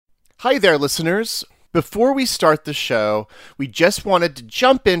Hi there, listeners. Before we start the show, we just wanted to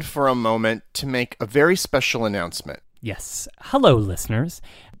jump in for a moment to make a very special announcement. Yes. Hello, listeners.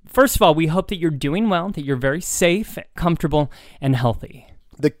 First of all, we hope that you're doing well, that you're very safe, comfortable, and healthy.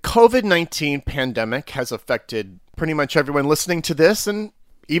 The COVID-19 pandemic has affected pretty much everyone listening to this, and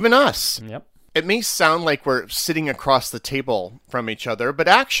even us. Yep. It may sound like we're sitting across the table from each other, but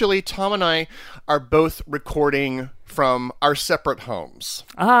actually, Tom and I are both recording from our separate homes.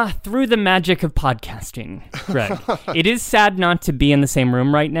 Through the magic of podcasting, Greg. It is sad not to be in the same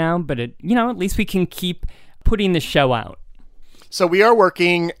room right now, but at least we can keep putting the show out. So we are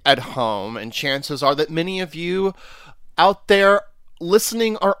working at home, and chances are that many of you out there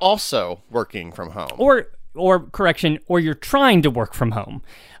listening are also working from home. Or you're trying to work from home.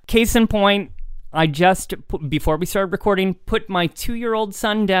 Case in point, I just, before we started recording, put my 2-year-old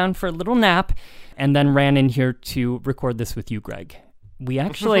son down for a little nap and then ran in here to record this with you, Greg. We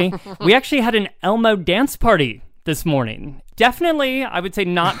actually had an Elmo dance party this morning. Definitely, I would say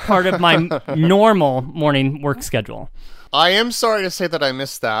not part of my normal morning work schedule. I am sorry to say that I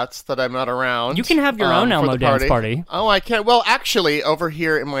missed that I'm not around. You can have your own Elmo dance party. Oh, I can. Well, actually, over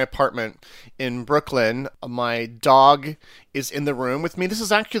here in my apartment in Brooklyn, my dog is in the room with me. This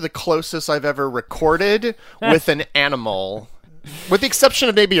is actually the closest I've ever recorded with an animal, with the exception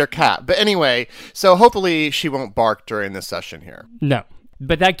of maybe your cat. But anyway, so hopefully she won't bark during this session here. No,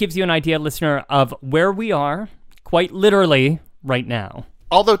 but that gives you an idea, listener, of where we are, quite literally, right now.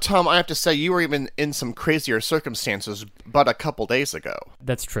 Although, Tom, I have to say, you were even in some crazier circumstances but a couple days ago.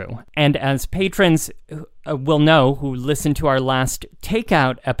 That's true. And as patrons will know who listened to our last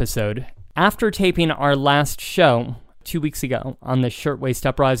Takeout episode, after taping our last show 2 weeks ago on the Shirtwaist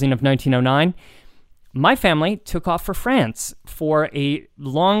Uprising of 1909, my family took off for France for a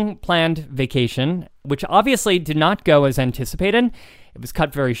long-planned vacation, which obviously did not go as anticipated. It was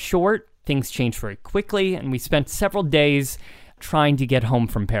cut very short, things changed very quickly, and we spent several days trying to get home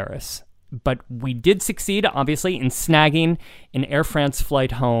from Paris. But we did succeed, obviously, in snagging an Air France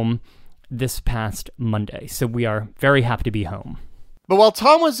flight home this past Monday. So we are very happy to be home. But while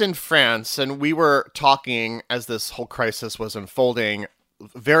Tom was in France and we were talking as this whole crisis was unfolding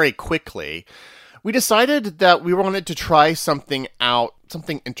very quickly, we decided that we wanted to try something out,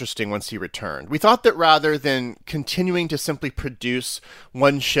 something interesting once he returned. We thought that rather than continuing to simply produce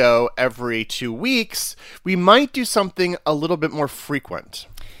one show every 2 weeks, we might do something a little bit more frequent.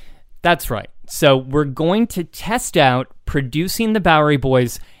 That's right. So we're going to test out producing the Bowery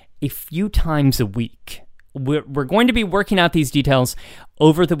Boys a few times a week. We're going to be working out these details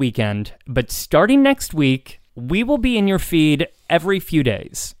over the weekend, but starting next week, we will be in your feed every few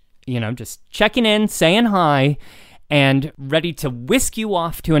days. Just checking in, saying hi, and ready to whisk you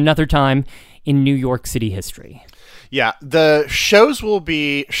off to another time in New York City history. Yeah, the shows will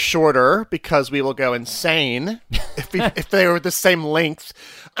be shorter because we will go insane if they were the same length,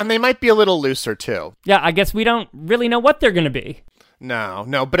 and they might be a little looser too. Yeah, I guess we don't really know what they're going to be.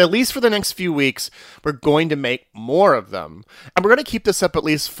 No, but at least for the next few weeks, we're going to make more of them. And we're going to keep this up at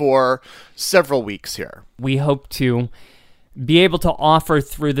least for several weeks here. We hope to be able to offer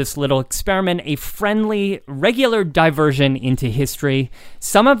through this little experiment a friendly, regular diversion into history.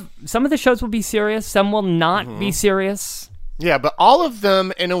 Some of the shows will be serious, some will not be serious. Yeah, but all of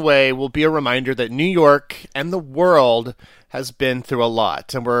them, in a way, will be a reminder that New York and the world has been through a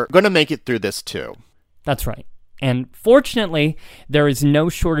lot, and we're going to make it through this too. That's right. And fortunately, there is no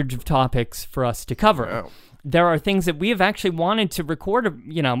shortage of topics for us to cover. Oh. There are things that we have actually wanted to record,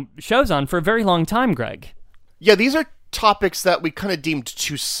 shows on for a very long time, Greg. Yeah, these are topics that we kind of deemed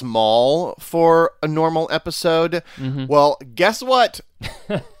too small for a normal episode. Mm-hmm. Well, guess what?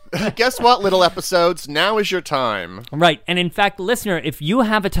 Guess what, little episodes? Now is your time. Right. And in fact, listener, if you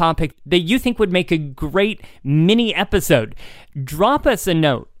have a topic that you think would make a great mini episode, drop us a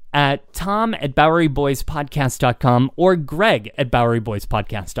note at tom@boweryboyspodcast.com or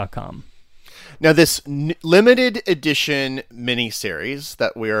greg@boweryboyspodcast.com. Now, this limited edition miniseries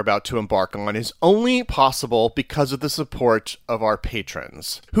that we are about to embark on is only possible because of the support of our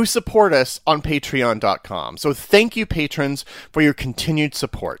patrons, who support us on patreon.com. So thank you, patrons, for your continued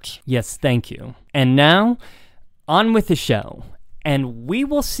support. Yes, thank you. And now, on with the show. And we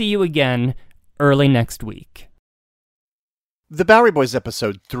will see you again early next week. The Bowery Boys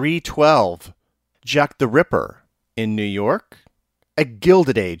episode 312, Jack the Ripper in New York. A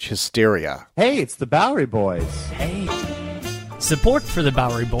Gilded Age hysteria. Hey, it's the Bowery Boys. Hey. Support for the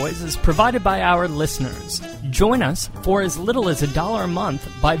Bowery Boys is provided by our listeners. Join us for as little as $1 a month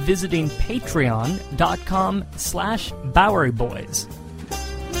by visiting patreon.com/BoweryBoys.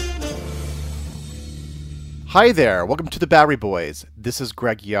 Hi there, welcome to the Bowery Boys. This is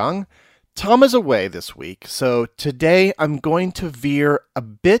Greg Young. Tom is away this week, so today I'm going to veer a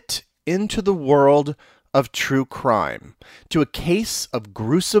bit into the world of true crime, to a case of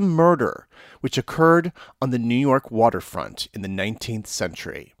gruesome murder which occurred on the New York waterfront in the 19th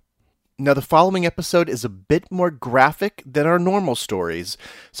century. Now, the following episode is a bit more graphic than our normal stories,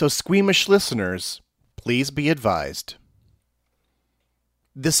 so squeamish listeners, please be advised.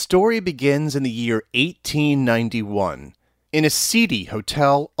 The story begins in the year 1891 in a seedy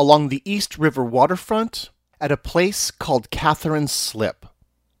hotel along the East River waterfront at a place called Catherine's Slip.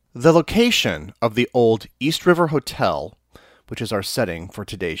 The location of the old East River Hotel, which is our setting for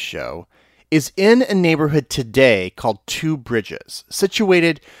today's show, is in a neighborhood today called Two Bridges,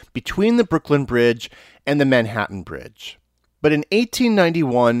 situated between the Brooklyn Bridge and the Manhattan Bridge. But in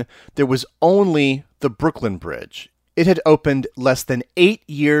 1891, there was only the Brooklyn Bridge. It had opened less than 8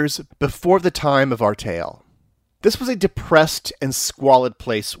 years before the time of our tale. This was a depressed and squalid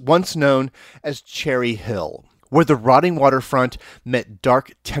place once known as Cherry Hill, where the rotting waterfront met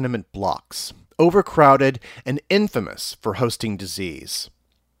dark tenement blocks, overcrowded and infamous for hosting disease.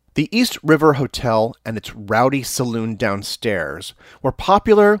 The East River Hotel and its rowdy saloon downstairs were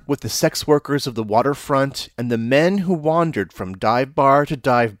popular with the sex workers of the waterfront and the men who wandered from dive bar to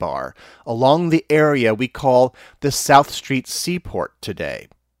dive bar along the area we call the South Street Seaport today.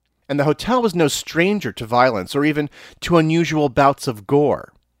 And the hotel was no stranger to violence or even to unusual bouts of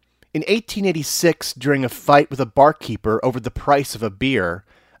gore. In 1886, during a fight with a barkeeper over the price of a beer,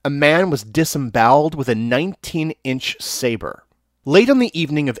 a man was disemboweled with a 19-inch saber. Late on the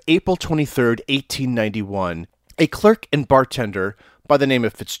evening of April 23, 1891, a clerk and bartender by the name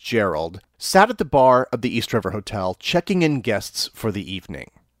of Fitzgerald sat at the bar of the East River Hotel checking in guests for the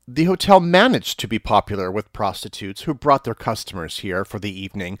evening. The hotel managed to be popular with prostitutes who brought their customers here for the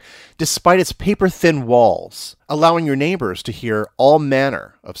evening, despite its paper-thin walls, allowing your neighbors to hear all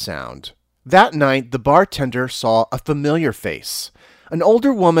manner of sound. That night, the bartender saw a familiar face, an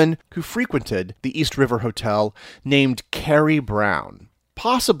older woman who frequented the East River Hotel named Carrie Brown.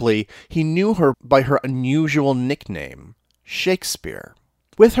 Possibly, he knew her by her unusual nickname, Shakespeare.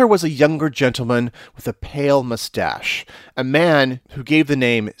 With her was a younger gentleman with a pale mustache, a man who gave the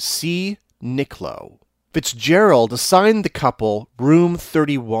name C. Nicklow. Fitzgerald assigned the couple room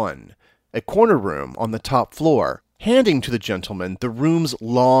 31, a corner room on the top floor, handing to the gentleman the room's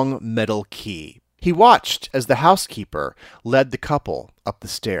long metal key. He watched as the housekeeper led the couple up the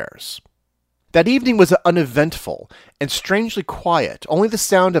stairs. That evening was uneventful and strangely quiet, only the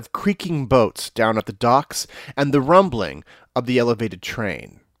sound of creaking boats down at the docks and the rumbling of the elevated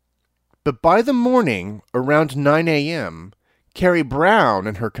train. But by the morning, around 9 a.m., Carrie Brown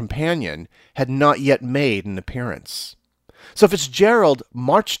and her companion had not yet made an appearance. So Fitzgerald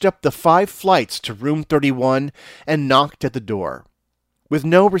marched up the 5 flights to room 31 and knocked at the door. With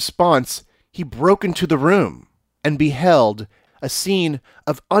no response, he broke into the room and beheld a scene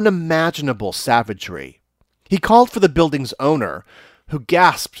of unimaginable savagery. He called for the building's owner, who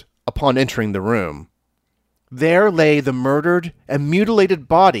gasped upon entering the room. There lay the murdered and mutilated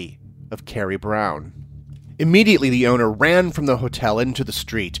body of Carrie Brown. Immediately, the owner ran from the hotel into the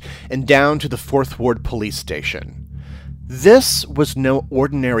street and down to the 4th Ward police station. This was no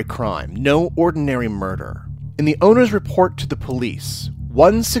ordinary crime, no ordinary murder. In the owner's report to the police,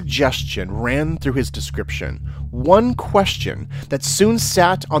 one suggestion ran through his description, one question that soon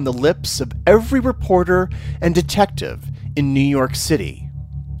sat on the lips of every reporter and detective in New York City.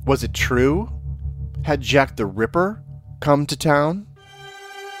 Was it true? Had Jack the Ripper come to town?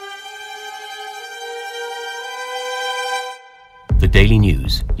 The Daily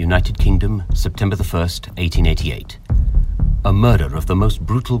News, United Kingdom, September the 1st, 1888. A murder of the most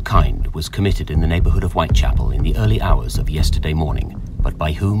brutal kind was committed in the neighborhood of Whitechapel in the early hours of yesterday morning, but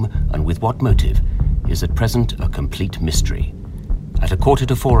by whom and with what motive is at present a complete mystery. At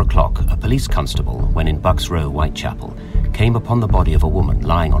 3:45, a police constable, when in Bucks Row, Whitechapel, came upon the body of a woman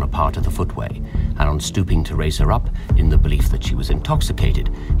lying on a part of the footway, and on stooping to raise her up, in the belief that she was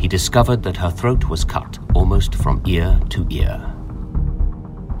intoxicated, he discovered that her throat was cut almost from ear to ear.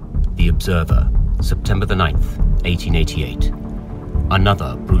 The Observer, September the 9th, 1888.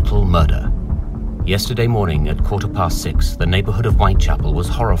 Another brutal murder. Yesterday morning at 6:15, the neighborhood of Whitechapel was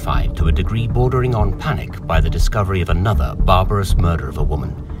horrified to a degree bordering on panic by the discovery of another barbarous murder of a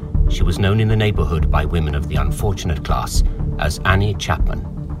woman. She was known in the neighborhood by women of the unfortunate class as Annie Chapman.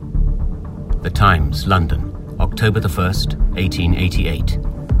 The Times, London, October the 1st, 1888.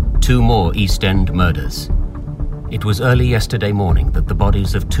 2 more East End murders. It was early yesterday morning that the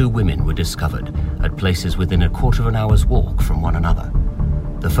bodies of 2 women were discovered at places within a quarter of an hour's walk from one another.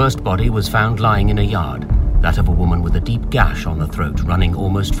 The first body was found lying in a yard, that of a woman with a deep gash on the throat running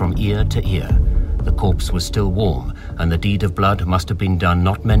almost from ear to ear. The corpse was still warm, and the deed of blood must have been done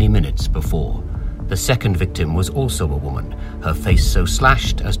not many minutes before. The second victim was also a woman, her face so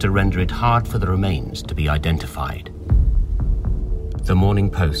slashed as to render it hard for the remains to be identified. The Morning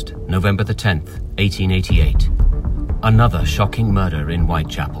Post, November the 10th, 1888. Another shocking murder in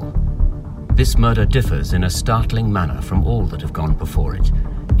Whitechapel. This murder differs in a startling manner from all that have gone before it,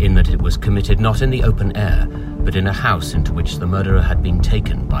 in that it was committed not in the open air, but in a house into which the murderer had been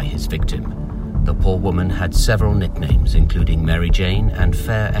taken by his victim. The poor woman had several nicknames, including Mary Jane and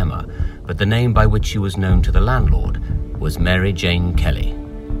Fair Emma, but the name by which she was known to the landlord was Mary Jane Kelly.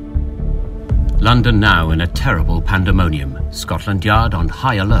 London now in a terrible pandemonium. Scotland Yard on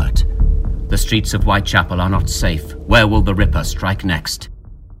high alert. The streets of Whitechapel are not safe. Where will the Ripper strike next?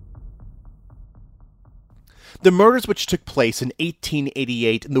 The murders which took place in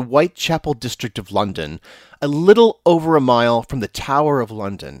 1888 in the Whitechapel district of London, a little over a mile from the Tower of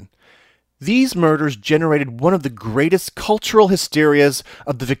London. These murders generated one of the greatest cultural hysterias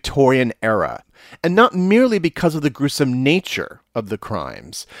of the Victorian era, and not merely because of the gruesome nature of the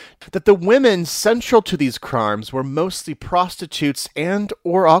crimes. That the women central to these crimes were mostly prostitutes and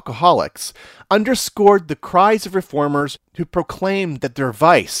or alcoholics underscored the cries of reformers who proclaimed that their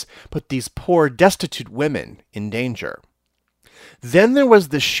vice put these poor, destitute women in danger. Then there was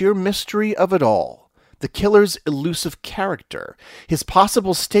the sheer mystery of it all. The killer's elusive character, his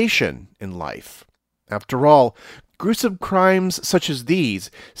possible station in life. After all, gruesome crimes such as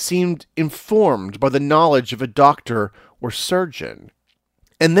these seemed informed by the knowledge of a doctor or surgeon.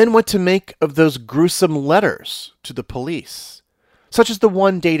 And then what to make of those gruesome letters to the police, such as the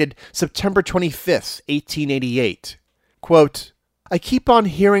one dated September 25th, 1888. Quote, "I keep on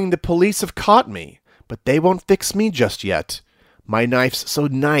hearing the police have caught me, but they won't fix me just yet. My knife's so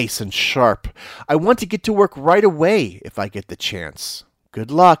nice and sharp. I want to get to work right away if I get the chance. Good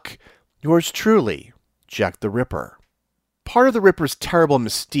luck. Yours truly, Jack the Ripper." Part of the Ripper's terrible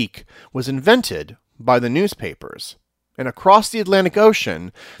mystique was invented by the newspapers, and across the Atlantic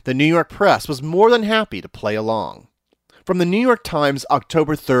Ocean, the New York press was more than happy to play along. From the New York Times,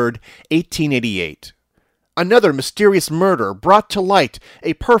 October 3rd, 1888. Another mysterious murder brought to light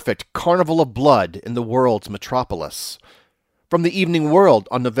a perfect carnival of blood in the world's metropolis. From the Evening World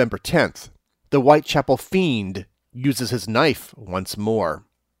on November 10th, the Whitechapel fiend uses his knife once more.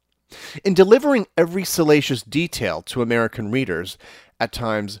 In delivering every salacious detail to American readers, at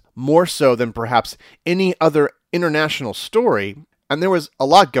times more so than perhaps any other international story, and there was a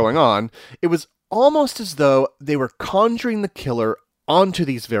lot going on, it was almost as though they were conjuring the killer onto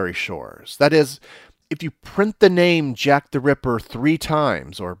these very shores. That is, if you print the name Jack the Ripper 3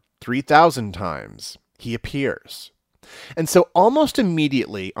 times or 3,000 times, he appears. And so almost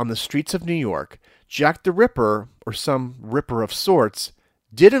immediately on the streets of New York, Jack the Ripper, or some Ripper of sorts,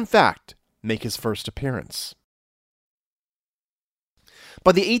 did in fact make his first appearance.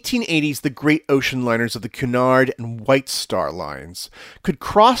 By the 1880s, the great ocean liners of the Cunard and White Star lines could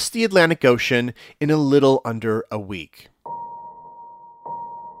cross the Atlantic Ocean in a little under a week.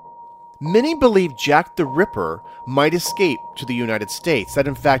 Many believed Jack the Ripper might escape to the United States, that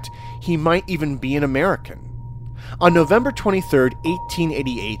in fact he might even be an American. On November 23,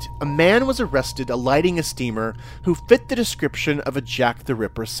 1888, a man was arrested alighting a steamer who fit the description of a Jack the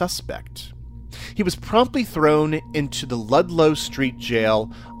Ripper suspect. He was promptly thrown into the Ludlow Street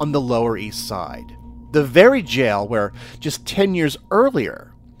Jail on the Lower East Side, the very jail where, just 10 years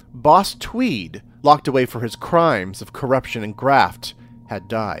earlier, Boss Tweed, locked away for his crimes of corruption and graft, had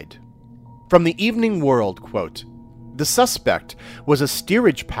died. From the Evening World, quote, "The suspect was a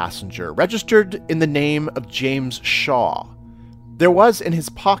steerage passenger registered in the name of James Shaw. There was in his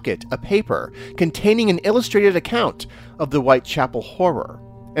pocket a paper containing an illustrated account of the Whitechapel horror,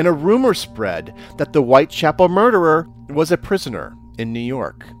 and a rumor spread that the Whitechapel murderer was a prisoner in New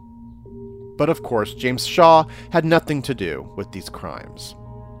York." But of course, James Shaw had nothing to do with these crimes.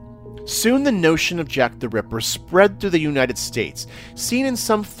 Soon the notion of Jack the Ripper spread through the United States, seen in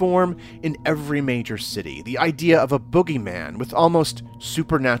some form in every major city, the idea of a boogeyman with almost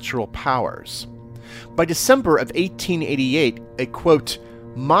supernatural powers. By December of 1888, a, quote,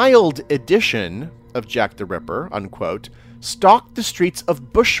 "mild edition of Jack the Ripper," unquote, stalked the streets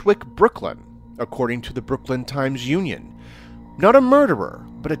of Bushwick, Brooklyn, according to the Brooklyn Times-Union. Not a murderer,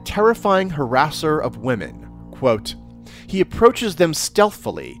 but a terrifying harasser of women. Quote, "He approaches them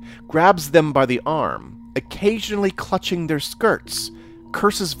stealthily, grabs them by the arm, occasionally clutching their skirts,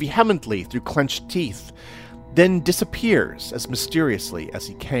 curses vehemently through clenched teeth, then disappears as mysteriously as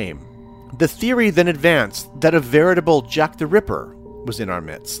he came." The theory then advanced that a veritable Jack the Ripper was in our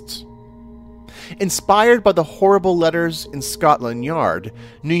midst. Inspired by the horrible letters in Scotland Yard,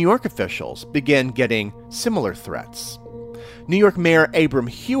 New York officials began getting similar threats. New York Mayor Abram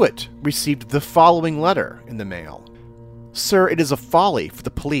Hewitt received the following letter in the mail. "Sir, it is a folly for the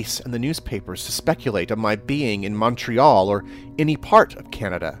police and the newspapers to speculate on my being in Montreal or any part of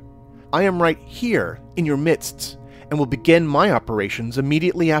Canada. I am right here in your midst and will begin my operations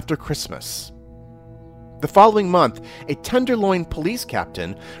immediately after Christmas." The following month, a Tenderloin police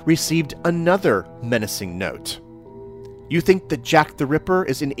captain received another menacing note. "You think that Jack the Ripper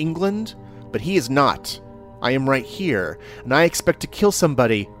is in England? But he is not. I am right here, and I expect to kill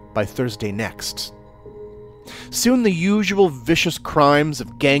somebody by Thursday next." Soon the usual vicious crimes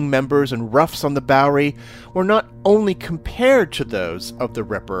of gang members and roughs on the Bowery were not only compared to those of the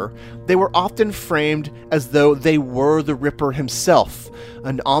Ripper, they were often framed as though they were the Ripper himself,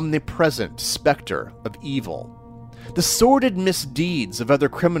 an omnipresent specter of evil. The sordid misdeeds of other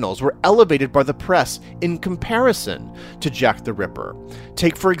criminals were elevated by the press in comparison to Jack the Ripper.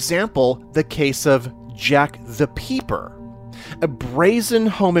 Take, for example, the case of Jack the Peeper, a brazen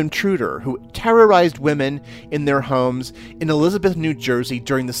home intruder who terrorized women in their homes in Elizabeth, New Jersey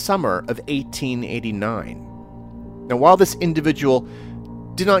during the summer of 1889. Now, while this individual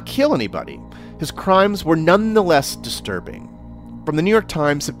did not kill anybody, his crimes were nonetheless disturbing. From the New York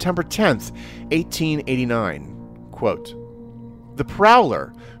Times, September 10th, 1889, quote, "The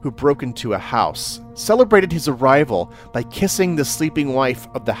prowler who broke into a house celebrated his arrival by kissing the sleeping wife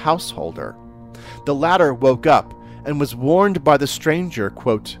of the householder. The latter woke up and was warned by the stranger,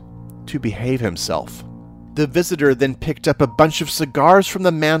 quote, to behave himself. The visitor then picked up a bunch of cigars from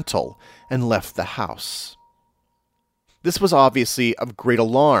the mantel and left the house." This was obviously of great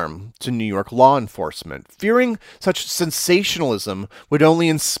alarm to New York law enforcement, fearing such sensationalism would only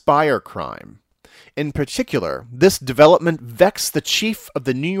inspire crime. In particular, this development vexed the chief of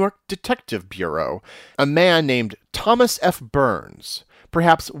the New York Detective Bureau, a man named Thomas F. Burns,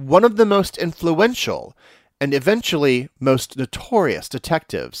 perhaps one of the most influential and eventually most notorious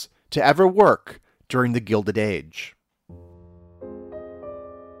detectives to ever work during the Gilded Age.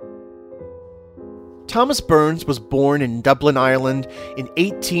 Thomas Burns was born in Dublin, Ireland in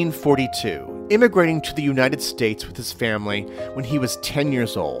 1842, immigrating to the United States with his family when he was 10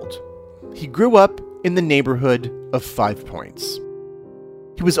 years old. He grew up in the neighborhood of 5 Points.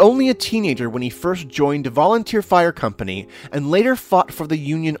 He was only a teenager when he first joined a volunteer fire company and later fought for the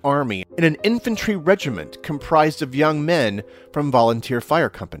Union Army in an infantry regiment comprised of young men from volunteer fire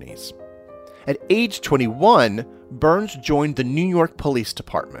companies. At age 21, Burns joined the New York Police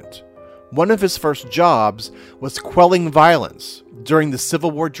Department. One of his first jobs was quelling violence during the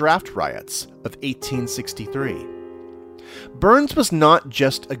Civil War draft riots of 1863. Burns was not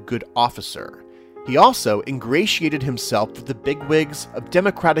just a good officer. He also ingratiated himself with the bigwigs of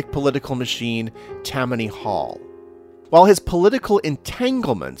Democratic political machine Tammany Hall. While his political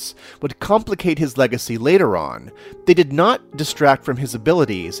entanglements would complicate his legacy later on, they did not distract from his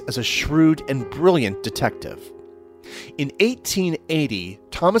abilities as a shrewd and brilliant detective. In 1880,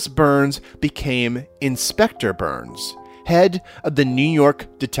 Thomas Burns became Inspector Burns, head of the New York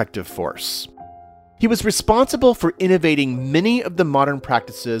Detective Force. He was responsible for innovating many of the modern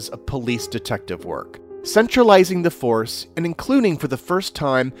practices of police detective work, centralizing the force and including for the first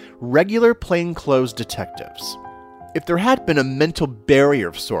time regular plainclothes detectives. If there had been a mental barrier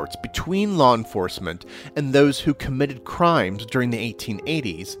of sorts between law enforcement and those who committed crimes during the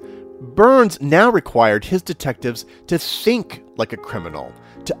 1880s, Burns now required his detectives to think like a criminal,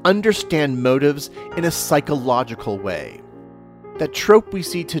 to understand motives in a psychological way. That trope we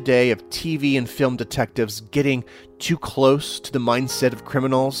see today of TV and film detectives getting too close to the mindset of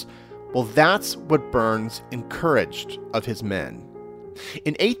criminals, well, that's what Burns encouraged of his men.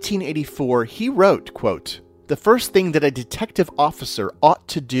 In 1884, he wrote, quote, "The first thing that a detective officer ought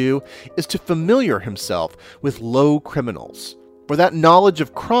to do is to familiar himself with low criminals, for that knowledge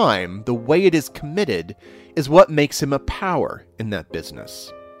of crime, the way it is committed, is what makes him a power in that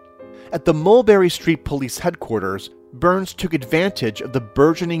business." At the Mulberry Street Police Headquarters, Burns took advantage of the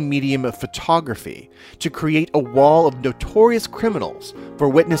burgeoning medium of photography to create a wall of notorious criminals for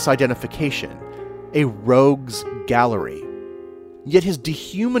witness identification, a rogues gallery. Yet his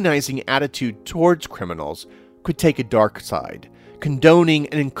dehumanizing attitude towards criminals could take a dark side, condoning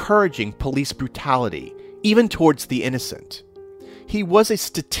and encouraging police brutality, even towards the innocent. He was a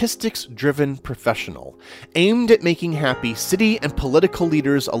statistics-driven professional, aimed at making happy city and political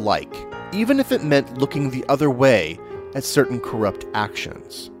leaders alike, even if it meant looking the other way at certain corrupt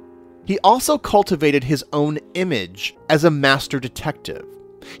actions. He also cultivated his own image as a master detective.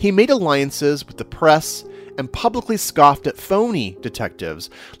 He made alliances with the press and publicly scoffed at phony detectives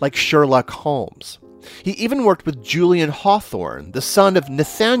like Sherlock Holmes. He even worked with Julian Hawthorne, the son of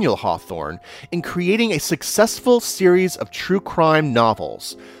Nathaniel Hawthorne, in creating a successful series of true crime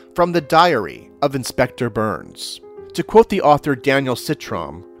novels, From the Diary of Inspector Burns. To quote the author Daniel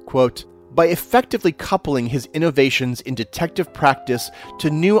Sitrom, quote, "By effectively coupling his innovations in detective practice to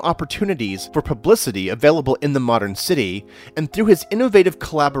new opportunities for publicity available in the modern city, and through his innovative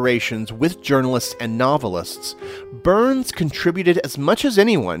collaborations with journalists and novelists, Burns contributed as much as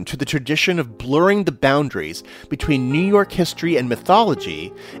anyone to the tradition of blurring the boundaries between New York history and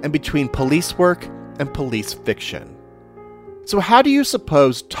mythology, and between police work and police fiction." So how do you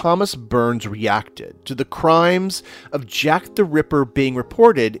suppose Thomas Burns reacted to the crimes of Jack the Ripper being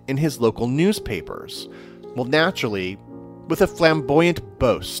reported in his local newspapers? Well, naturally, with a flamboyant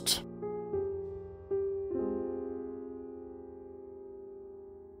boast.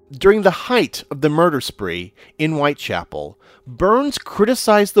 During the height of the murder spree in Whitechapel, Burns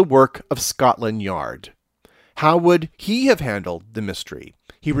criticized the work of Scotland Yard. How would he have handled the mystery?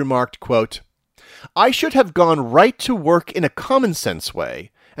 He remarked, quote, "I should have gone right to work in a common-sense way,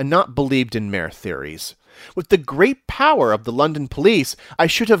 and not believed in mere theories. With the great power of the London police, I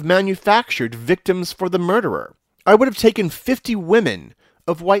should have manufactured victims for the murderer. I would have taken 50 women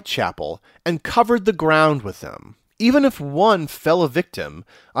of Whitechapel and covered the ground with them. Even if one fell a victim,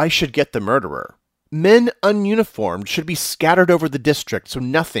 I should get the murderer. Men ununiformed should be scattered over the district so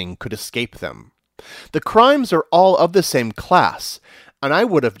nothing could escape them. The crimes are all of the same class, and I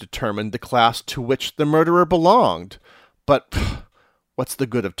would have determined the class to which the murderer belonged. But what's the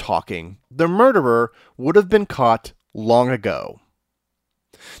good of talking? The murderer would have been caught long ago."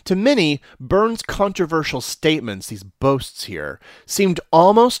 To many, Burns' controversial statements, these boasts here, seemed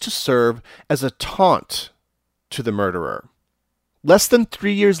almost to serve as a taunt to the murderer. Less than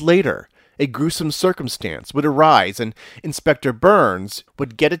 3 years later, a gruesome circumstance would arise, and Inspector Burns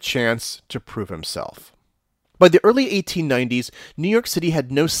would get a chance to prove himself. By the early 1890s, New York City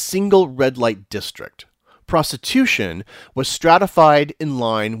had no single red light district. Prostitution was stratified in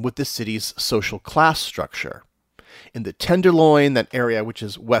line with the city's social class structure. In the Tenderloin, that area which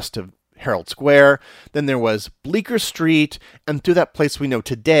is west of Herald Square, then there was Bleecker Street, and through that place we know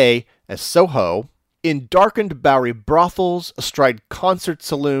today as Soho, in darkened Bowery brothels, astride concert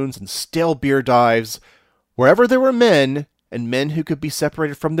saloons and stale beer dives, wherever there were men, and men who could be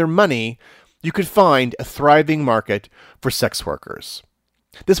separated from their money, you could find a thriving market for sex workers.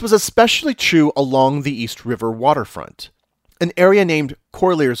 This was especially true along the East River waterfront. An area named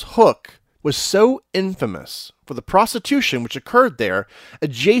Corlear's Hook was so infamous for the prostitution which occurred there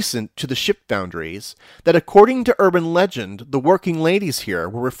adjacent to the ship foundries that according to urban legend, the working ladies here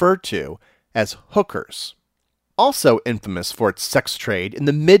were referred to as hookers. Also infamous for its sex trade in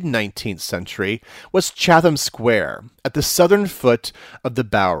the mid-19th century was Chatham Square at the southern foot of the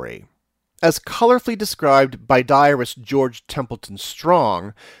Bowery. As colorfully described by diarist George Templeton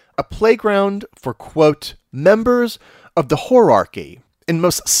Strong, a playground for, quote, members of the whorearchy and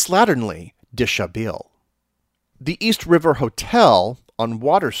most slatternly dishabille. The East River Hotel on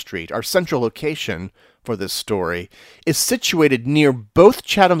Water Street, our central location for this story, is situated near both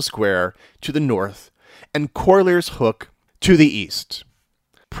Chatham Square to the north and Corlear's Hook to the east.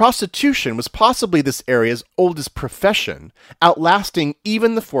 Prostitution was possibly this area's oldest profession, outlasting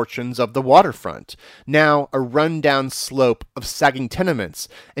even the fortunes of the waterfront, now a run-down slope of sagging tenements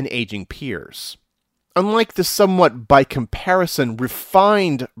and aging piers. Unlike the somewhat, by comparison,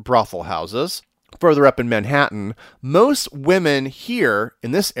 refined brothel houses further up in Manhattan, most women here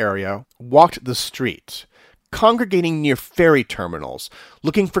in this area walked the street, congregating near ferry terminals,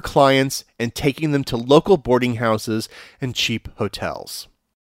 looking for clients and taking them to local boarding houses and cheap hotels.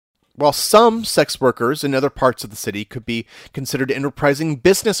 While some sex workers in other parts of the city could be considered enterprising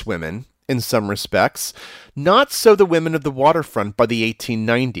businesswomen in some respects, not so the women of the waterfront by the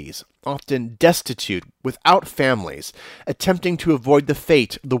 1890s, often destitute, without families, attempting to avoid the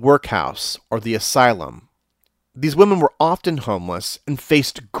fate of the workhouse or the asylum. These women were often homeless and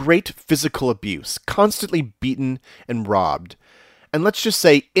faced great physical abuse, constantly beaten and robbed, and let's just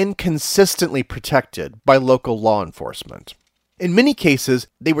say inconsistently protected by local law enforcement. In many cases,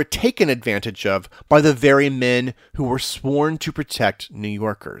 they were taken advantage of by the very men who were sworn to protect New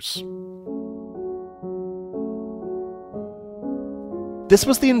Yorkers. This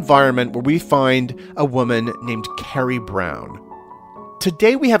was the environment where we find a woman named Carrie Brown.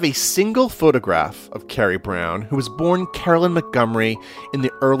 Today we have a single photograph of Carrie Brown, who was born Carolyn Montgomery in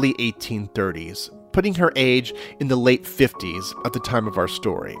the early 1830s, putting her age in the late 50s at the time of our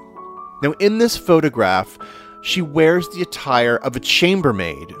story. Now in this photograph, she wears the attire of a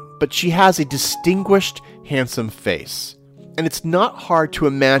chambermaid but she has a distinguished, handsome face. And it's not hard to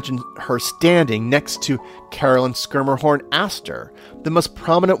imagine her standing next to Carolyn Schermerhorn Astor, the most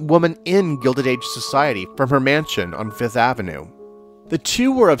prominent woman in Gilded Age society, from her mansion on Fifth Avenue. The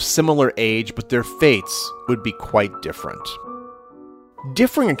two were of similar age, but their fates would be quite different.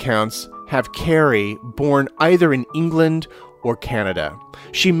 Differing accounts have Carrie born either in England or Canada.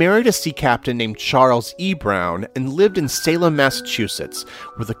 She married a sea captain named Charles E. Brown and lived in Salem, Massachusetts,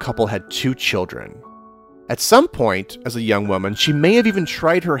 where the couple had 2 children. At some point, as a young woman, she may have even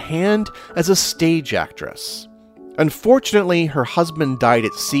tried her hand as a stage actress. Unfortunately, her husband died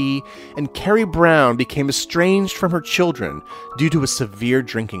at sea, and Carrie Brown became estranged from her children due to a severe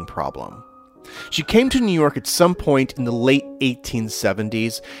drinking problem. She came to New York at some point in the late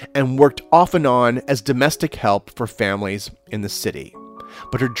 1870s and worked off and on as domestic help for families in the city.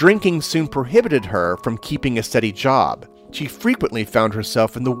 But her drinking soon prohibited her from keeping a steady job. She frequently found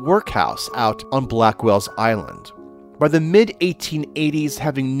herself in the workhouse out on Blackwell's Island. By the mid-1880s,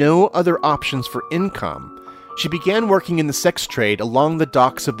 having no other options for income, she began working in the sex trade along the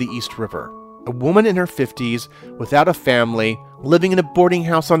docks of the East River. A woman in her 50s, without a family, living in a boarding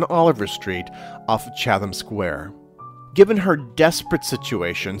house on Oliver Street off of Chatham Square. Given her desperate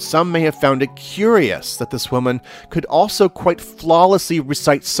situation, some may have found it curious that this woman could also quite flawlessly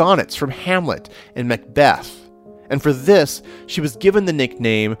recite sonnets from Hamlet and Macbeth. And for this, she was given the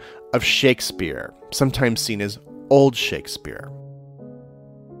nickname of Shakespeare, sometimes seen as Old Shakespeare.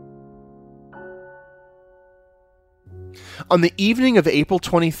 On the evening of April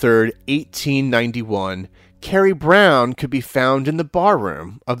 23, 1891, Carrie Brown could be found in the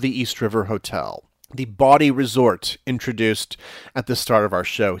barroom of the East River Hotel, the bawdy resort introduced at the start of our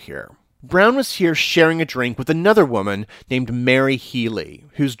show here. Brown was here sharing a drink with another woman named Mary Healy,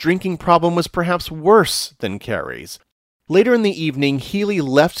 whose drinking problem was perhaps worse than Carrie's. Later in the evening, Healy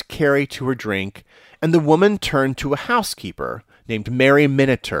left Carrie to her drink, and the woman turned to a housekeeper named Mary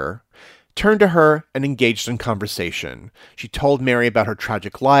Miniter, turned to her and engaged in conversation. She told Mary about her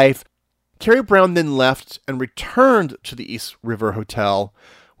tragic life. Carrie Brown then left and returned to the East River Hotel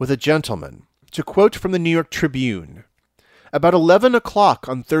with a gentleman. To quote from the New York Tribune, "About 11 o'clock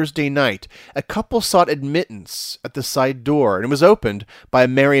on Thursday night, a couple sought admittance at the side door, and it was opened by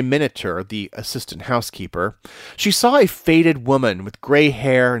Mary Miniter, the assistant housekeeper. She saw a faded woman with gray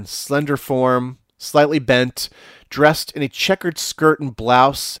hair and slender form, slightly bent, dressed in a checkered skirt and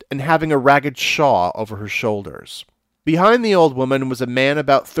blouse, and having a ragged shawl over her shoulders. Behind the old woman was a man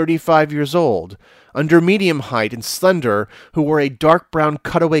about 35 years old, under medium height and slender, who wore a dark brown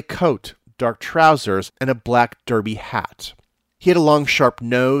cutaway coat, dark trousers, and a black derby hat. He had a long, sharp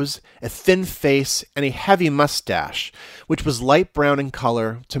nose, a thin face, and a heavy mustache, which was light brown in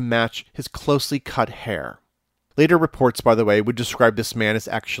color to match his closely cut hair." Later reports, by the way, would describe this man as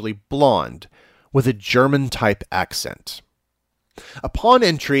actually blonde, with a German-type accent. Upon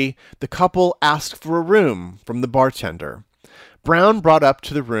entry, the couple asked for a room from the bartender. Brown brought up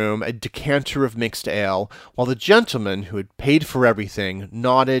to the room a decanter of mixed ale, while the gentleman, who had paid for everything,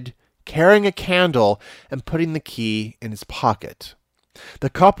 nodded, carrying a candle and putting the key in his pocket. The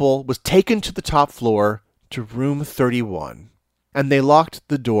couple was taken to the top floor to room 31, and they locked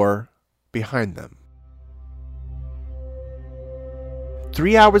the door behind them.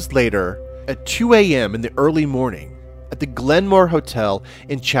 3 hours later, at 2 a.m. in the early morning, at the Glenmore Hotel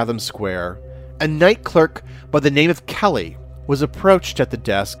in Chatham Square, a night clerk by the name of Kelly was approached at the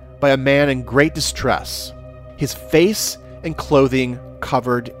desk by a man in great distress, his face and clothing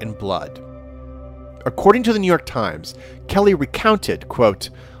covered in blood. According to the New York Times, Kelly recounted, quote,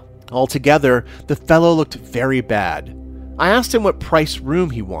 "Altogether, the fellow looked very bad. I asked him what price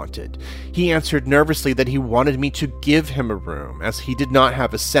room he wanted. He answered nervously that he wanted me to give him a room, as he did not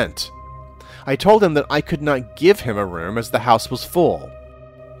have a cent. I told him that I could not give him a room, as the house was full.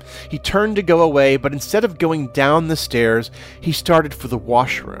 He turned to go away, but instead of going down the stairs, he started for the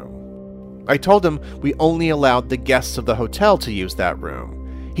washroom. I told him we only allowed the guests of the hotel to use that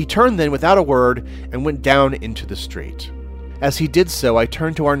room. He turned then without a word and went down into the street. As he did so, I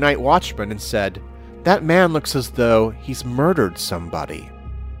turned to our night watchman and said, 'That man looks as though he's murdered somebody.'"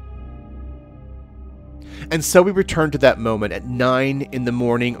 And so we return to that moment at 9 in the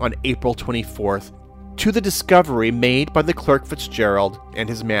morning on April 24th, to the discovery made by the clerk Fitzgerald and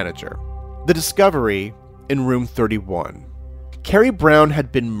his manager. The discovery in room 31. Carrie Brown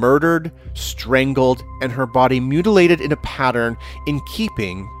had been murdered, strangled, and her body mutilated in a pattern in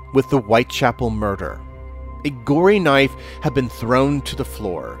keeping with the Whitechapel murder. A gory knife had been thrown to the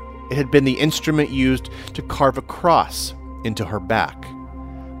floor. It had been the instrument used to carve a cross into her back.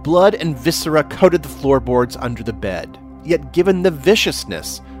 Blood and viscera coated the floorboards under the bed. Yet given the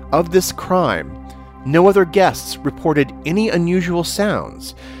viciousness of this crime, no other guests reported any unusual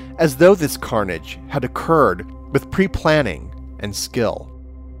sounds, as though this carnage had occurred with pre-planning and skill.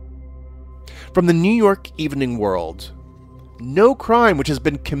 From the New York Evening World, no crime which has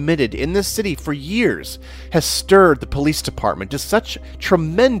been committed in this city for years has stirred the police department to such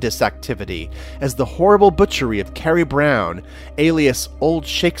tremendous activity as the horrible butchery of Carrie Brown, alias Old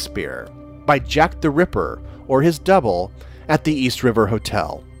Shakespeare, by Jack the Ripper or his double at the East River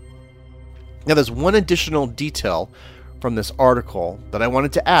Hotel. Now, there's one additional detail from this article that I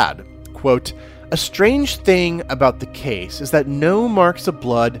wanted to add. Quote, "A strange thing about the case is that no marks of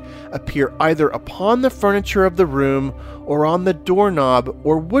blood appear either upon the furniture of the room or on the doorknob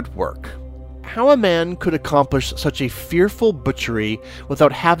or woodwork. How a man could accomplish such a fearful butchery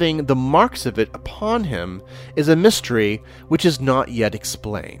without having the marks of it upon him is a mystery which is not yet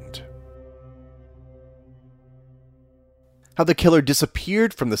explained." How the killer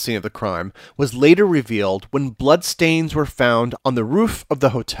disappeared from the scene of the crime was later revealed when bloodstains were found on the roof of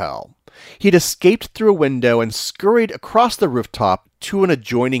the hotel. He had escaped through a window and scurried across the rooftop to an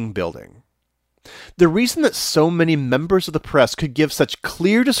adjoining building. The reason that so many members of the press could give such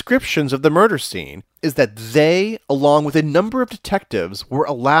clear descriptions of the murder scene is that they, along with a number of detectives, were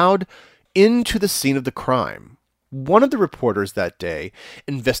allowed into the scene of the crime. One of the reporters that day,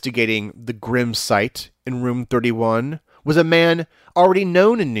 investigating the grim sight in room 31, was a man already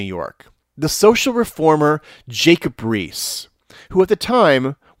known in New York, the social reformer Jacob Riis, who at the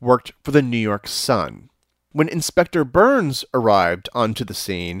time worked for the New York Sun. When Inspector Burns arrived onto the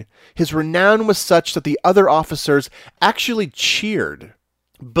scene, his renown was such that the other officers actually cheered.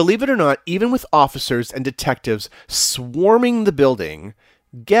 Believe it or not, even with officers and detectives swarming the building,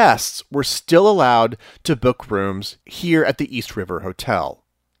 guests were still allowed to book rooms here at the East River Hotel.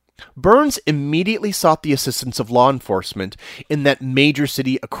 Burns immediately sought the assistance of law enforcement in that major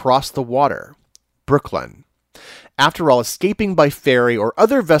city across the water, Brooklyn. After all, escaping by ferry or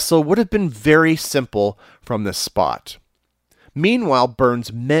other vessel would have been very simple from this spot. Meanwhile,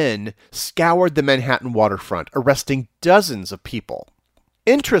 Burns' men scoured the Manhattan waterfront, arresting dozens of people.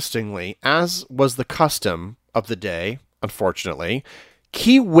 Interestingly, as was the custom of the day, unfortunately,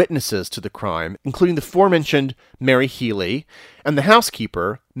 key witnesses to the crime, including the aforementioned Mary Healy and the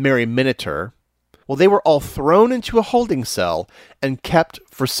housekeeper, Mary Miniter, well, they were all thrown into a holding cell and kept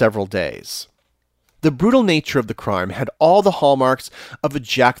for several days. The brutal nature of the crime had all the hallmarks of a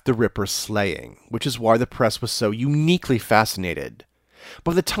Jack the Ripper slaying, which is why the press was so uniquely fascinated.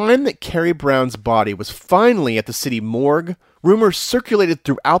 By the time that Carrie Brown's body was finally at the city morgue, rumors circulated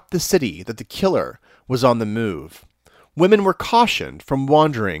throughout the city that the killer was on the move. Women were cautioned from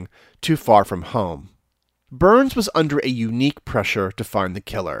wandering too far from home. Burns was under a unique pressure to find the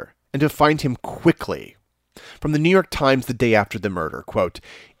killer, and to find him quickly. From the New York Times the day after the murder, quote,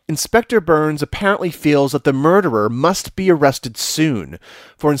 "Inspector Burns apparently feels that the murderer must be arrested soon,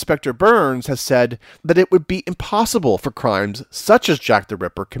 for Inspector Burns has said that it would be impossible for crimes such as Jack the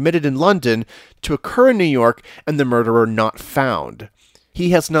Ripper committed in London to occur in New York and the murderer not found.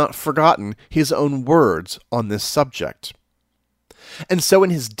 He has not forgotten his own words on this subject." And so in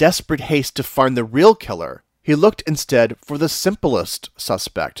his desperate haste to find the real killer, he looked instead for the simplest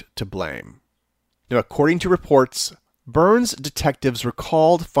suspect to blame. Now, according to reports, Burns' detectives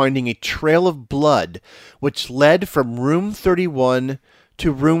recalled finding a trail of blood which led from room 31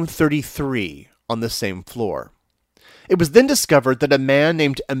 to room 33 on the same floor. It was then discovered that a man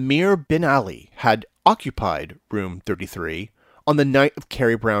named Amir bin Ali had occupied room 33 on the night of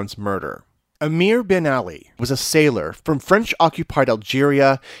Carrie Brown's murder. Amir bin Ali was a sailor from French-occupied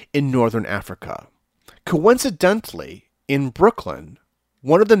Algeria in northern Africa. Coincidentally, in Brooklyn,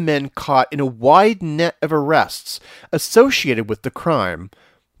 one of the men caught in a wide net of arrests associated with the crime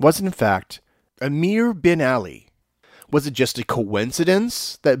was in fact Amir bin Ali. Was it just a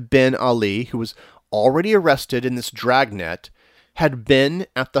coincidence that bin Ali, who was already arrested in this dragnet, had been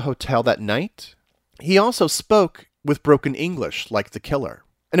at the hotel that night? He also spoke with broken English like the killer,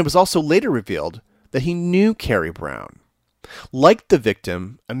 and it was also later revealed that he knew Carrie Brown. Like the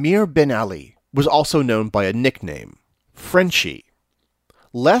victim, Amir bin Ali was also known by a nickname, Frenchie.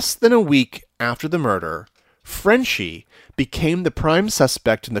 Less than a week after the murder, Frenchie became the prime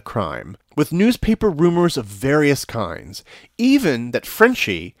suspect in the crime, with newspaper rumors of various kinds, even that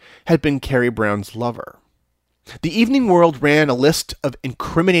Frenchie had been Carrie Brown's lover. The Evening World ran a list of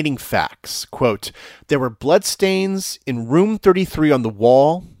incriminating facts. Quote, "There were bloodstains in room 33 on the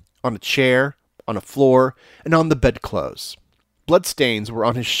wall, on a chair, on a floor, and on the bedclothes. Bloodstains were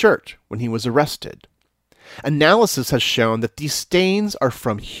on his shirt when he was arrested. Analysis has shown that these stains are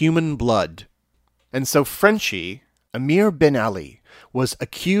from human blood." And so Frenchie, Amir bin Ali, was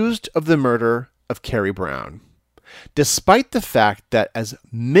accused of the murder of Carrie Brown, despite the fact that, as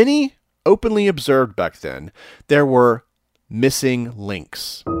many openly observed back then, there were missing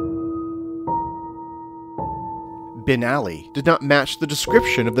links. Ben Ali did not match the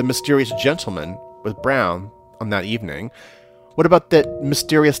description of the mysterious gentleman with Brown on that evening. What about that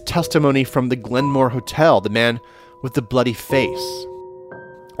mysterious testimony from the Glenmore Hotel, the man with the bloody face?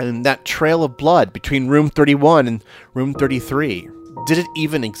 And that trail of blood between room 31 and room 33. Did it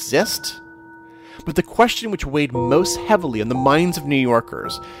even exist? But the question which weighed most heavily on the minds of New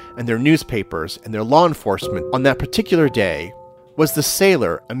Yorkers and their newspapers and their law enforcement on that particular day was the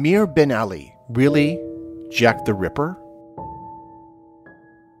sailor Amir Ben Ali really Jack the Ripper?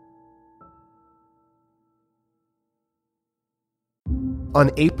 On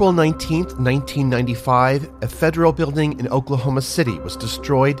April 19, 1995, a federal building in Oklahoma City was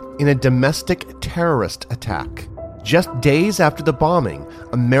destroyed in a domestic terrorist attack. Just days after the bombing,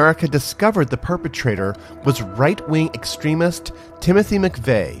 America discovered the perpetrator was right-wing extremist Timothy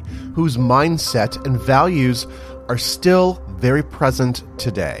McVeigh, whose mindset and values are still very present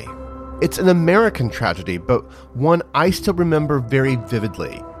today. It's an American tragedy, but one I still remember very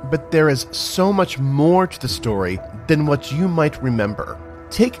vividly. But there is so much more to the story than what you might remember.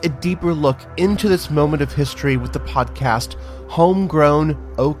 Take a deeper look into this moment of history with the podcast Homegrown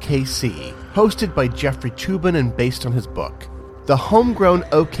OKC, hosted by Jeffrey Toobin and based on his book. The Homegrown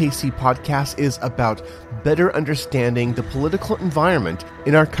OKC podcast is about better understanding the political environment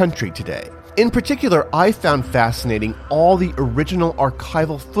in our country today. In particular, I found fascinating all the original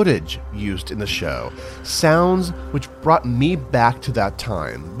archival footage used in the show, sounds which brought me back to that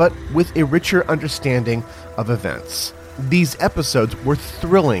time, but with a richer understanding of events. These episodes were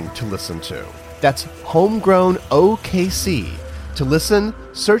thrilling to listen to. That's Homegrown OKC. To listen,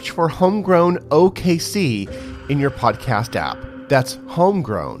 search for Homegrown OKC in your podcast app. That's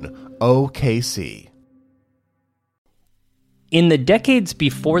Homegrown OKC. In the decades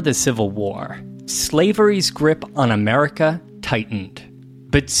before the Civil War, slavery's grip on America tightened.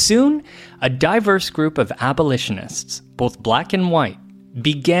 But soon, a diverse group of abolitionists, both black and white,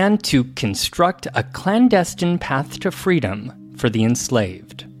 began to construct a clandestine path to freedom for the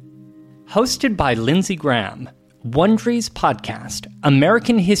enslaved. Hosted by Lindsey Graham, Wondery's podcast,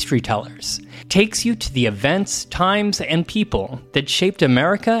 American History Tellers, takes you to the events, times, and people that shaped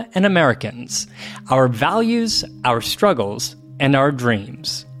America and Americans, our values, our struggles, and our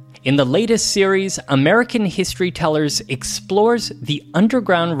dreams. In the latest series, American History Tellers explores the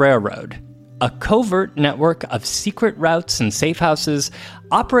Underground Railroad, a covert network of secret routes and safe houses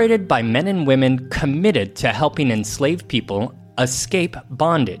operated by men and women committed to helping enslaved people escape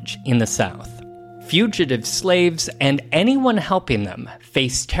bondage in the South. Fugitive slaves and anyone helping them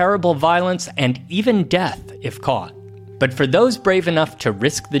face terrible violence and even death if caught. But for those brave enough to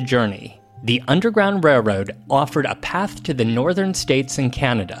risk the journey, the Underground Railroad offered a path to the northern states and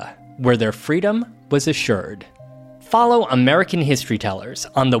Canada, where their freedom was assured. Follow American History Tellers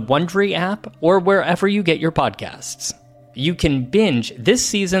on the Wondery app or wherever you get your podcasts. You can binge this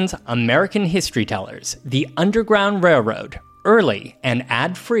season's American History Tellers, The Underground Railroad, early and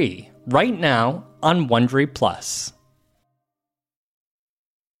ad-free right now on Wondery Plus.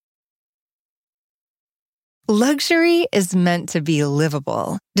 Luxury is meant to be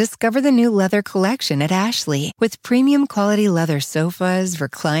livable. Discover the new leather collection at Ashley with premium quality leather sofas,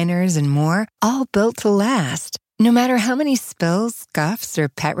 recliners, and more, all built to last. No matter how many spills, scuffs, or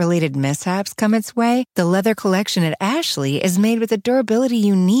pet-related mishaps come its way, the leather collection at Ashley is made with the durability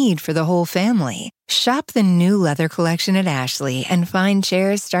you need for the whole family. Shop the new leather collection at Ashley and find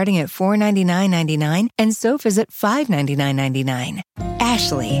chairs starting at $499.99 and sofas at $599.99.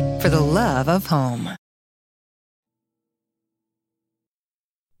 Ashley, for the love of home.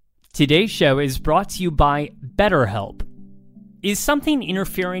 Today's show is brought to you by BetterHelp. Is something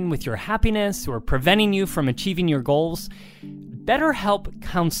interfering with your happiness or preventing you from achieving your goals? BetterHelp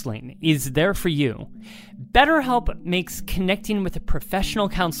Counseling is there for you. BetterHelp makes connecting with a professional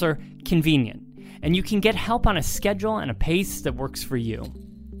counselor convenient, and you can get help on a schedule and a pace that works for you.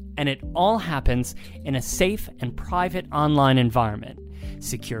 And it all happens in a safe and private online environment.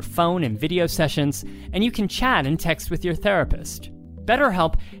 Secure phone and video sessions, and you can chat and text with your therapist.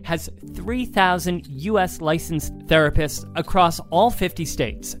 BetterHelp has 3,000 U.S. licensed therapists across all 50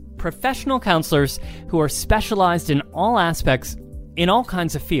 states, professional counselors who are specialized in all aspects in all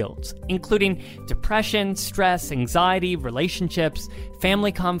kinds of fields, including depression, stress, anxiety, relationships,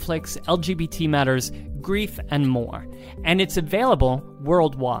 family conflicts, LGBT matters, grief, and more. And it's available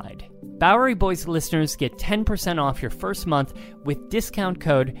worldwide. Bowery Boys listeners get 10% off your first month with discount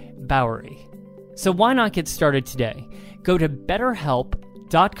code Bowery. So why not get started today? go to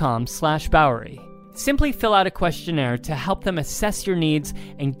betterhelp.com/Bowery. Simply fill out a questionnaire to help them assess your needs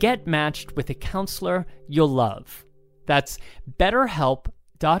and get matched with a counselor you'll love. That's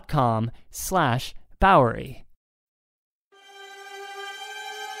betterhelp.com/Bowery.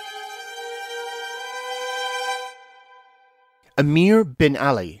 Amir bin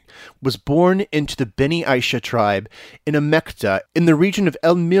Ali was born into the Beni Aisha tribe in Amekta in the region of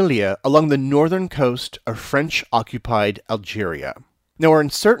El Milia along the northern coast of French-occupied Algeria. Now, we're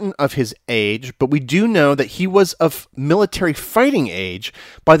uncertain of his age, but we do know that he was of military fighting age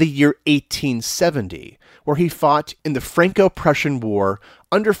by the year 1870, where he fought in the Franco-Prussian War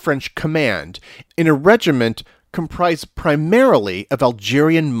under French command in a regiment comprised primarily of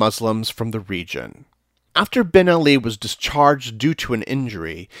Algerian Muslims from the region. After Ben Ali was discharged due to an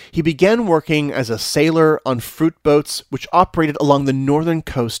injury, he began working as a sailor on fruit boats which operated along the northern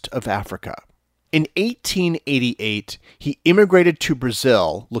coast of Africa. In 1888, he immigrated to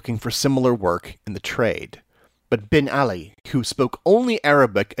Brazil looking for similar work in the trade. But Ben Ali, who spoke only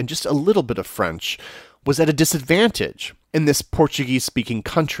Arabic and just a little bit of French, was at a disadvantage in this Portuguese-speaking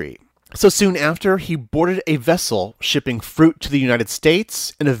country. So soon after, he boarded a vessel shipping fruit to the United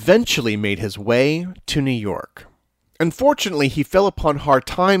States and eventually made his way to New York. Unfortunately, he fell upon hard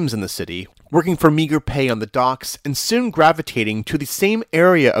times in the city, working for meager pay on the docks and soon gravitating to the same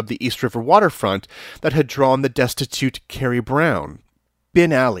area of the East River waterfront that had drawn the destitute Carrie Brown.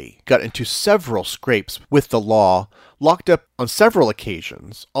 Ben Ali got into several scrapes with the law, locked up on several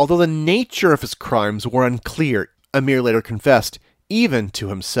occasions, although the nature of his crimes were unclear, Amir later confessed, even to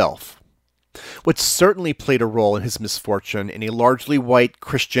himself. What certainly played a role in his misfortune in a largely white,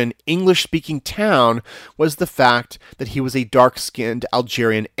 Christian, English-speaking town was the fact that he was a dark-skinned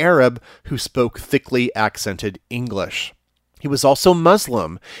Algerian Arab who spoke thickly accented English. He was also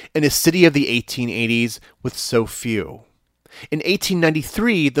Muslim in a city of the 1880s with so few. In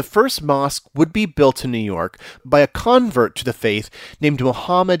 1893, the first mosque would be built in New York by a convert to the faith named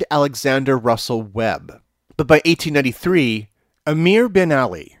Muhammad Alexander Russell Webb. But by 1893, Amir bin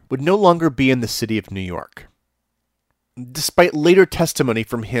Ali would no longer be in the city of New York. Despite later testimony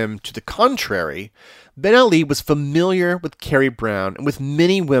from him to the contrary, Ben Ali was familiar with Carrie Brown and with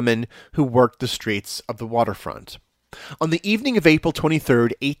many women who worked the streets of the waterfront. On the evening of April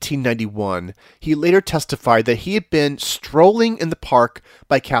 23, 1891, he later testified that he had been strolling in the park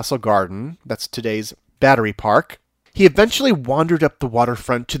by Castle Garden, that's today's Battery Park. He eventually wandered up the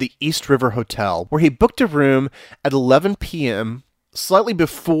waterfront to the East River Hotel, where he booked a room at 11 p.m., slightly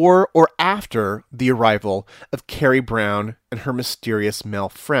before or after the arrival of Carrie Brown and her mysterious male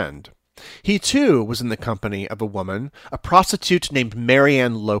friend. He too was in the company of a woman, a prostitute named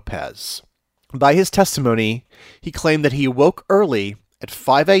Marianne Lopez. By his testimony, he claimed that he awoke early at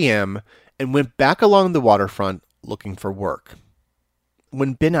 5 a.m. and went back along the waterfront looking for work.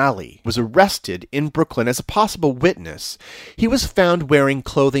 When Ben Ali was arrested in Brooklyn as a possible witness, he was found wearing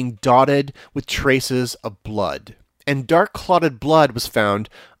clothing dotted with traces of blood, and dark clotted blood was found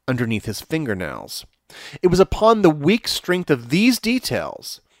underneath his fingernails. It was upon the weak strength of these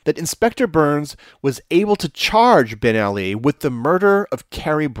details that Inspector Burns was able to charge Ben Ali with the murder of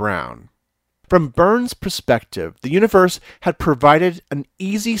Carrie Brown. From Burns' perspective, the universe had provided an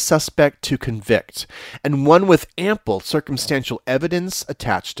easy suspect to convict, and one with ample circumstantial evidence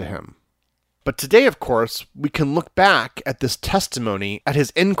attached to him. But today, of course, we can look back at this testimony at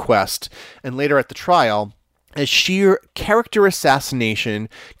his inquest and later at the trial as sheer character assassination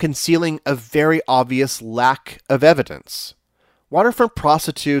concealing a very obvious lack of evidence. Waterfront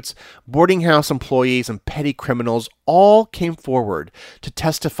prostitutes, boarding house employees, and petty criminals all came forward to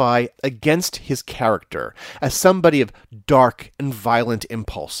testify against his character as somebody of dark and violent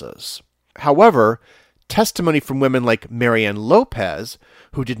impulses. However, testimony from women like Marianne Lopez,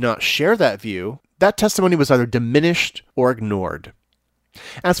 who did not share that view, that testimony was either diminished or ignored.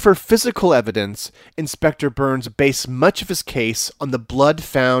 As for physical evidence, Inspector Burns based much of his case on the blood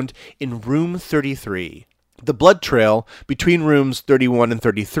found in room 33, the blood trail between rooms 31 and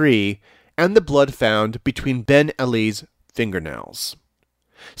 33, and the blood found between Ben Ali's fingernails.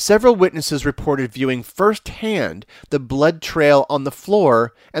 Several witnesses reported viewing firsthand the blood trail on the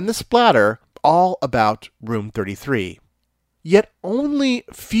floor and the splatter all about room 33. Yet only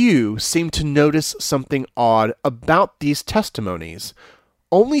few seemed to notice something odd about these testimonies.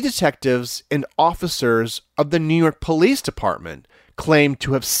 Only detectives and officers of the New York Police Department claimed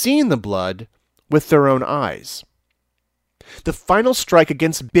to have seen the blood with their own eyes. The final strike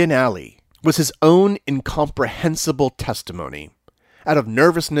against Ben Ali was his own incomprehensible testimony. Out of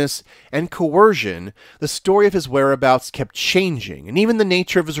nervousness and coercion, the story of his whereabouts kept changing, and even the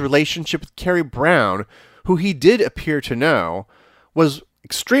nature of his relationship with Carrie Brown who he did appear to know, was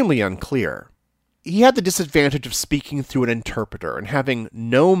extremely unclear. He had the disadvantage of speaking through an interpreter, and having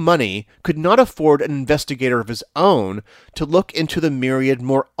no money, could not afford an investigator of his own to look into the myriad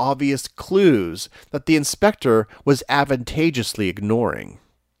more obvious clues that the inspector was advantageously ignoring.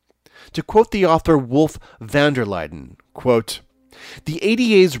 To quote the author Wolf van der Leyden, quote, "The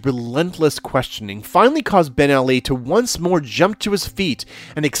ADA's relentless questioning finally caused Ben Ali to once more jump to his feet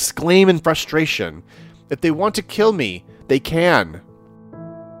and exclaim in frustration, 'If they want to kill me, they can.'"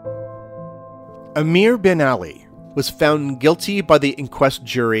 Amir bin Ali was found guilty by the inquest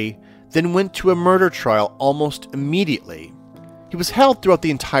jury, then went to a murder trial almost immediately. He was held throughout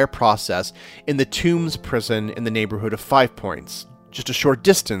the entire process in the Tombs prison in the neighborhood of 5 Points, just a short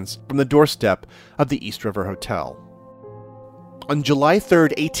distance from the doorstep of the East River Hotel. On July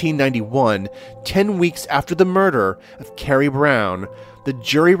 3, 1891, 10 weeks after the murder of Carrie Brown, the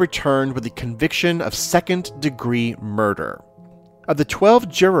jury returned with a conviction of second-degree murder. Of the 12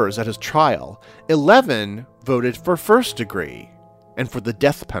 jurors at his trial, 11 voted for first degree and for the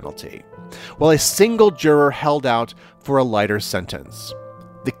death penalty, while a single juror held out for a lighter sentence.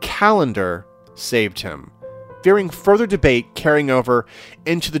 The calendar saved him, fearing further debate carrying over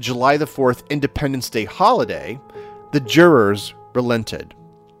into the July the 4th Independence Day holiday. The jurors relented,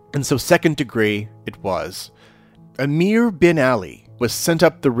 and so second degree it was. Amir bin Ali was sent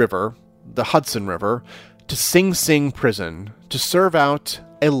up the river, the Hudson River, to Sing Sing prison to serve out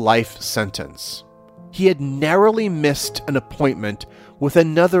a life sentence. He had narrowly missed an appointment with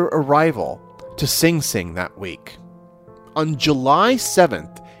another arrival to Sing Sing that week. On July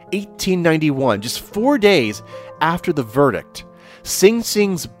 7th, 1891, just 4 days after the verdict, Sing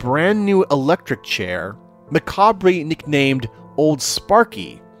Sing's brand new electric chair, macabrely nicknamed Old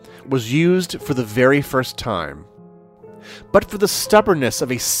Sparky, was used for the very first time. But for the stubbornness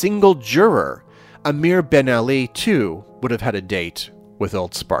of a single juror, Amir bin Ali, too, would have had a date with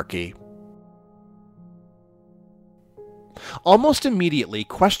Old Sparky. Almost immediately,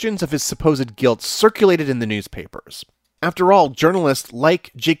 questions of his supposed guilt circulated in the newspapers. After all, journalists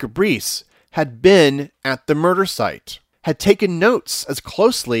like Jacob Riis had been at the murder site, had taken notes as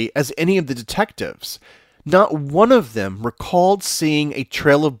closely as any of the detectives. Not one of them recalled seeing a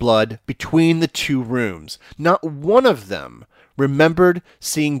trail of blood between the two rooms. Not one of them remembered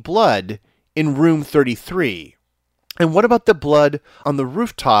seeing blood in room 33. And what about the blood on the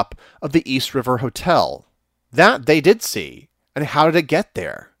rooftop of the East River Hotel? That they did see. And how did it get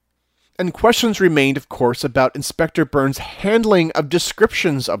there? And questions remained, of course, about Inspector Burns' handling of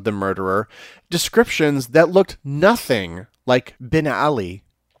descriptions of the murderer, descriptions that looked nothing like bin Ali.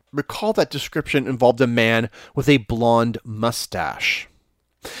 Recall that description involved a man with a blonde mustache.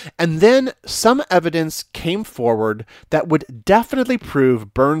 And then some evidence came forward that would definitely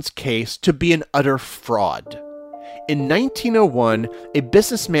prove Burns' case to be an utter fraud. In 1901, a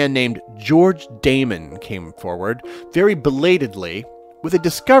businessman named George Damon came forward, very belatedly, with a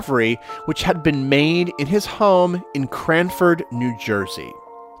discovery which had been made in his home in Cranford, New Jersey.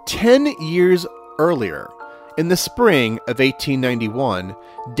 10 years earlier, in the spring of 1891,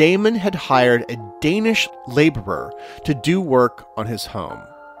 Damon had hired a Danish laborer to do work on his home.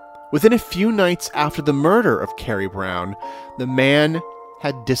 Within a few nights after the murder of Carrie Brown, the man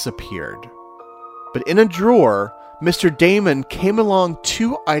had disappeared. But in a drawer, Mr. Damon came along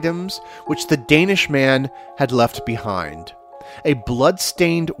 2 items which the Danish man had left behind: a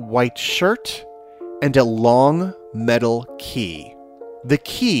blood-stained white shirt and a long metal key. The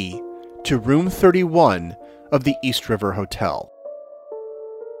key to room 31 of the East River Hotel.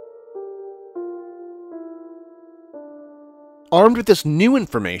 Armed with this new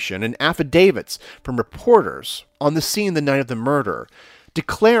information and affidavits from reporters on the scene the night of the murder,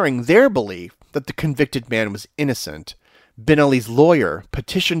 declaring their belief that the convicted man was innocent, bin Ali's lawyer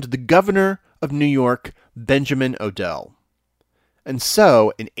petitioned the governor of New York, Benjamin Odell. And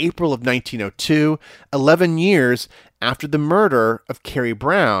so, in April of 1902, 11 years after the murder of Carrie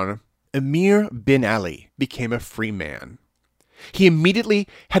Brown, Amir bin Ali became a free man. He immediately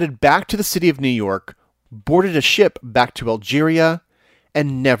headed back to the city of New York, boarded a ship back to Algeria,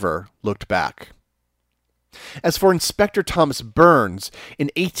 and never looked back. As for Inspector Thomas Burns, in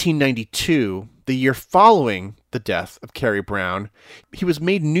 1892, the year following the death of Carrie Brown, he was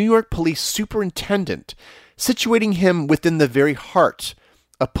made New York Police Superintendent, situating him within the very heart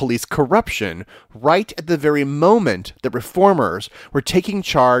of police corruption, right at the very moment that reformers were taking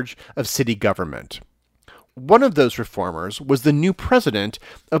charge of city government. One of those reformers was the new president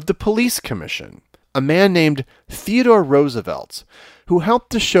of the Police Commission, a man named Theodore Roosevelt, who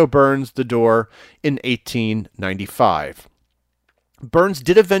helped to show Burns the door in 1895. Burns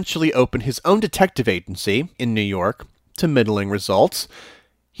did eventually open his own detective agency in New York, to middling results.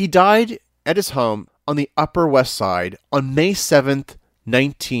 He died at his home on the Upper West Side on May 7th,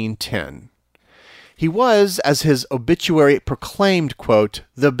 1910. He was, as his obituary proclaimed, quote,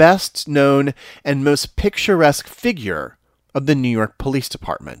 the best known and most picturesque figure of the New York Police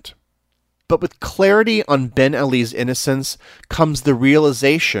Department. But with clarity on Ben Ali's innocence comes the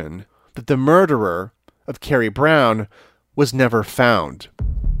realization that the murderer of Carrie Brown was never found.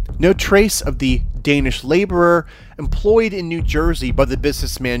 No trace of the Danish laborer employed in New Jersey by the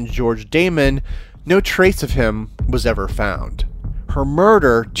businessman George Damon, no trace of him was ever found. Her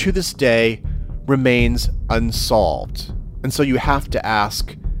murder, to this day, remains unsolved. And so you have to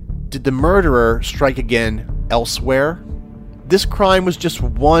ask, did the murderer strike again elsewhere? This crime was just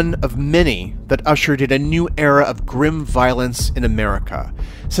one of many that ushered in a new era of grim violence in America,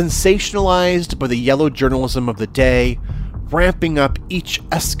 sensationalized by the yellow journalism of the day, ramping up each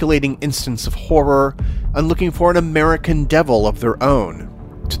escalating instance of horror and looking for an American devil of their own,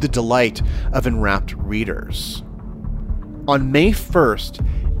 to the delight of enrapt readers. On May 1st,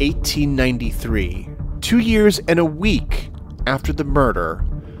 1893, 2 years and a week after the murder,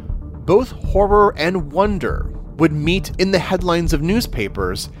 both horror and wonder would meet in the headlines of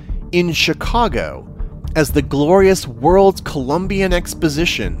newspapers in Chicago as the glorious World's Columbian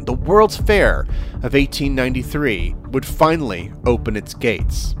Exposition, the World's Fair of 1893, would finally open its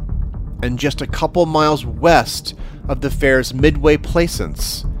gates. And just a couple miles west of the fair's Midway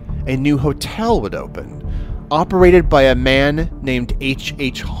Plaisance, a new hotel would open, operated by a man named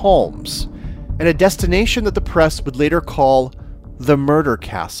H.H. Holmes, and a destination that the press would later call the Murder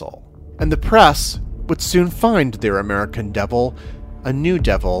Castle. And the press would soon find their American devil, a new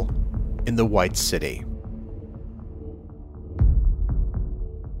devil, in the White City.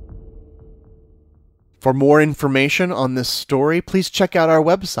 For more information on this story, please check out our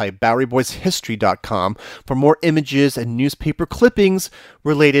website, BoweryBoysHistory.com, for more images and newspaper clippings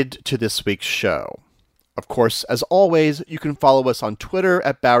related to this week's show. Of course, as always, you can follow us on Twitter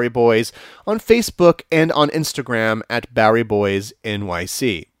at Bowery Boys, on Facebook, and on Instagram at Bowery Boys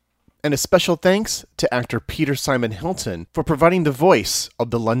NYC. And a special thanks to actor Peter Simon Hilton for providing the voice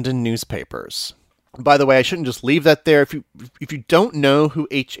of the London newspapers. By the way, I shouldn't just leave that there. If you don't know who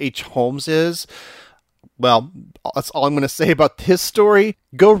H.H. Holmes is, well, that's all I'm going to say about his story.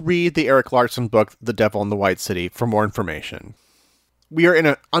 Go read the Eric Larson book, The Devil in the White City, for more information. We are in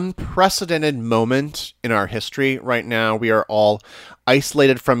an unprecedented moment in our history right now. We are all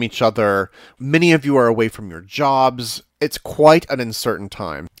isolated from each other. Many of you are away from your jobs. It's quite an uncertain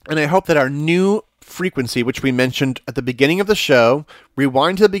time. And I hope that our new frequency, which we mentioned at the beginning of the show,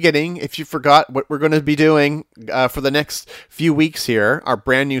 rewind to the beginning if you forgot what we're going to be doing for the next few weeks here, our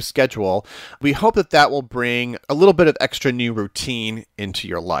brand new schedule. We hope that that will bring a little bit of extra new routine into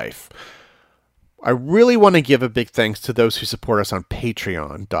your life. I really want to give a big thanks to those who support us on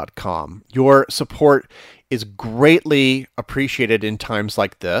Patreon.com. Your support is greatly appreciated in times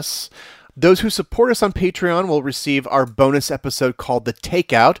like this. Those who support us on Patreon will receive our bonus episode called The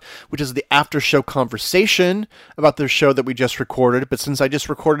Takeout, which is the after-show conversation about the show that we just recorded. But since I just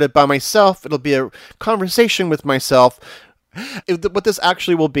recorded it by myself, it'll be a conversation with myself. What this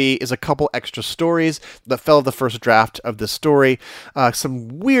actually will be is a couple extra stories that fell the first draft of this story. Some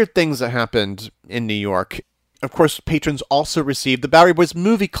weird things that happened in New York. Of course, patrons also received the Bowery Boys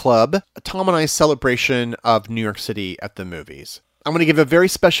Movie Club, a Tom and I's celebration of New York City at the movies. I'm going to give a very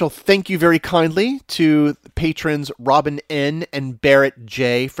special thank you very kindly to patrons Robin N. and Barrett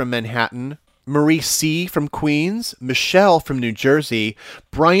J. from Manhattan, Marie C. from Queens, Michelle from New Jersey,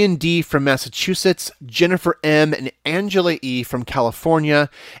 Brian D. from Massachusetts, Jennifer M. and Angela E. from California,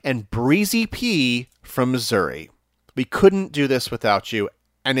 and Breezy P. from Missouri. We couldn't do this without you,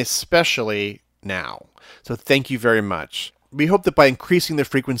 and especially now. So thank you very much. We hope that by increasing the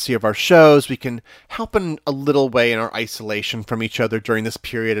frequency of our shows, we can help in a little way in our isolation from each other during this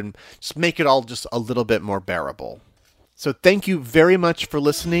period and just make it all just a little bit more bearable. So thank you very much for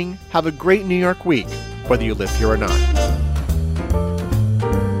listening. Have a great New York week, whether you live here or not.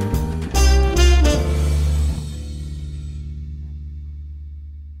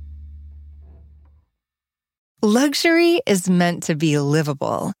 Luxury is meant to be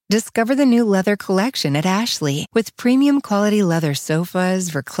livable. Discover the new leather collection at Ashley with premium quality leather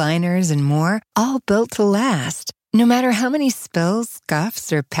sofas, recliners, and more, all built to last. No matter how many spills,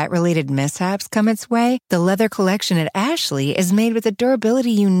 scuffs, or pet-related mishaps come its way, the leather collection at Ashley is made with the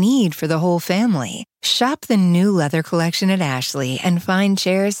durability you need for the whole family. Shop the new leather collection at Ashley and find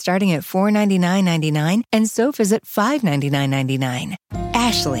chairs starting at $499.99 and sofas at $599.99.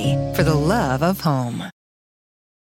 Ashley, for the love of home.